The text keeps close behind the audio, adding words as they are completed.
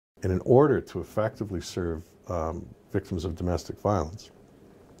And in order to effectively serve victims of domestic violence,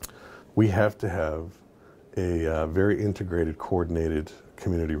 we have to have a very integrated, coordinated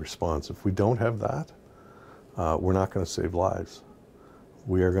community response. If we don't have that, we're not going to save lives.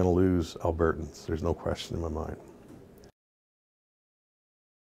 We are going to lose Albertans. There's no question in my mind.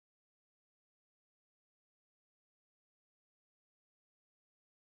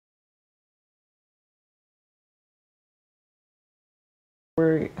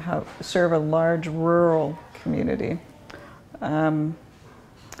 We serve a large rural community, and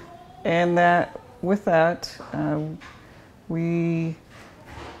that with that, the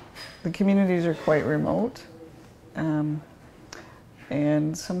communities are quite remote, and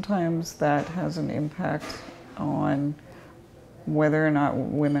sometimes that has an impact on whether or not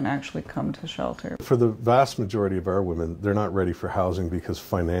women actually come to shelter. For the vast majority of our women, they're not ready for housing because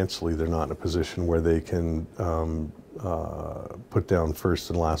financially they're not in a position where they can put down first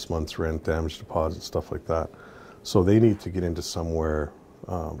and last month's rent, damage deposit, stuff like that. So they need to get into somewhere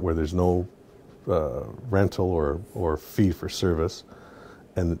where there's no rental or fee for service,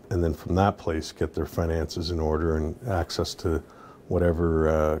 and then from that place get their finances in order and access to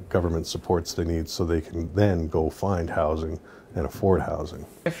whatever government supports they need, so they can then go find housing and afford housing.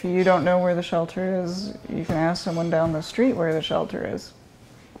 If you don't know where the shelter is, you can ask someone down the street where the shelter is.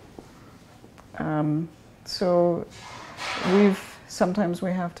 So sometimes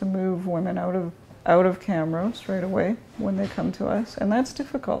we have to move women out of Camrose right away when they come to us, and that's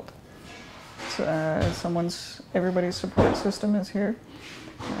difficult. So, everybody's support system is here.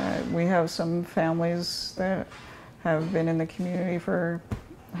 We have some families that have been in the community for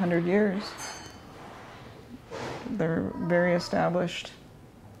 100 years. They're very established.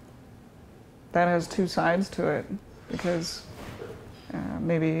 That has two sides to it, because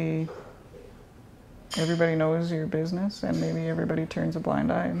maybe everybody knows your business and maybe everybody turns a blind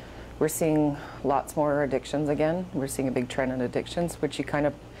eye. We're seeing lots more addictions again. We're seeing a big trend in addictions, which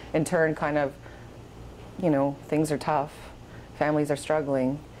in turn, things are tough. Families are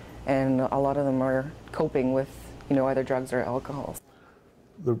struggling, and a lot of them are coping with, either drugs or alcohol.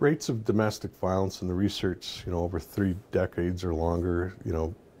 The rates of domestic violence, and the research, over 3 decades or longer,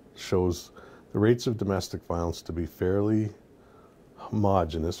 shows the rates of domestic violence to be fairly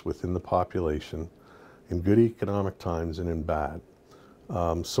homogenous within the population, in good economic times and in bad.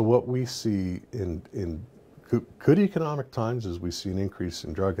 So what we see in good economic times is we see an increase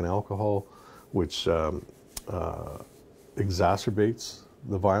in drug and alcohol, which exacerbates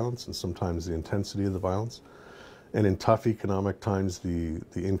the violence and sometimes the intensity of the violence. And in tough economic times, the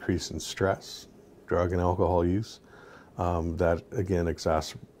increase in stress, drug and alcohol use, that again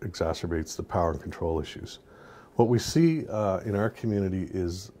exacerbates the power and control issues. What we see in our community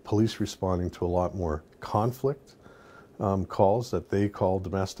is police responding to a lot more conflict calls that they call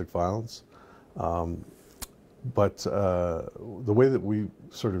domestic violence. But the way that we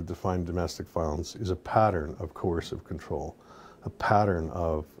sort of define domestic violence is a pattern of coercive control, a pattern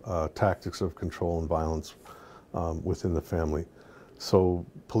of tactics of control and violence within the family. So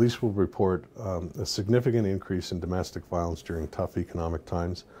police will report a significant increase in domestic violence during tough economic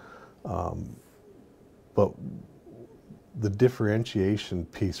times. But the differentiation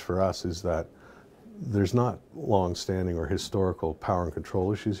piece for us is that there's not long-standing or historical power and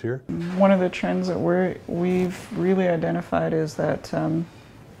control issues here. One of the trends that we've really identified is that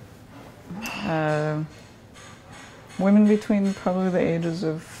women between probably the ages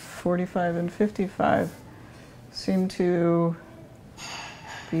of 45 and 55 seem to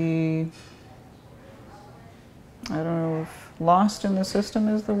be, I don't know if lost in the system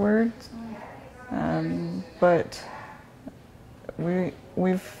is the word, but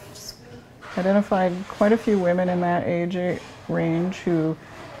we've identified quite a few women in that age range who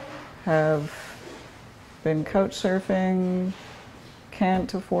have been couch surfing,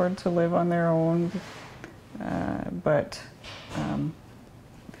 can't afford to live on their own, but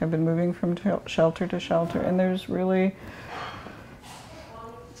have been moving from shelter to shelter, and there's really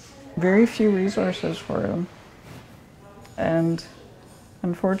very few resources for them. And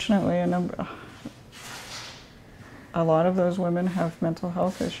unfortunately, a lot of those women have mental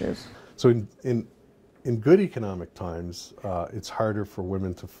health issues. So in good economic times, it's harder for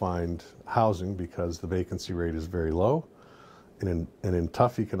women to find housing because the vacancy rate is very low. And in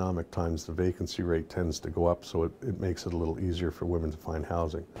tough economic times, the vacancy rate tends to go up, so it makes it a little easier for women to find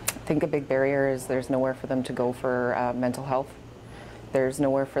housing. I think a big barrier is there's nowhere for them to go for mental health. There's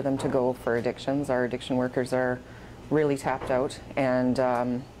nowhere for them to go for addictions. Our addiction workers are really tapped out, and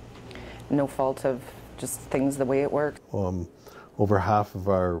no fault of just things the way it works. Over half of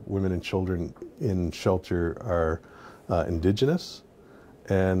our women and children in shelter are Indigenous,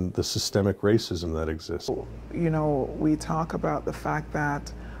 and the systemic racism that exists. You know, we talk about the fact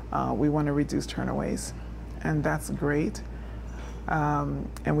that we want to reduce turnaways, and that's great.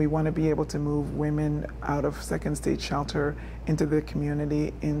 And we want to be able to move women out of second stage shelter into the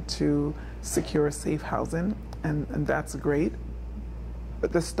community, into secure, safe housing, and that's great.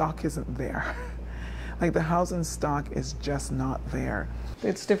 But the stock isn't there. Like, the housing stock is just not there.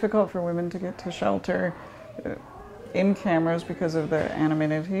 It's difficult for women to get to shelter in Camrose because of their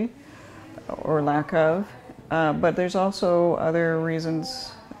anonymity or lack of, but there's also other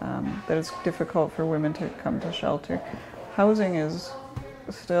reasons that it's difficult for women to come to shelter. Housing is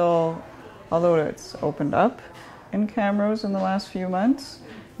still, although it's opened up in Camrose in the last few months,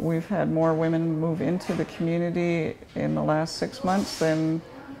 we've had more women move into the community in the last 6 months than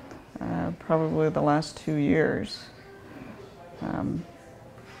probably the last 2 years.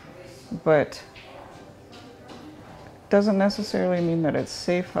 But doesn't necessarily mean that it's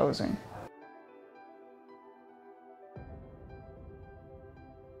safe housing.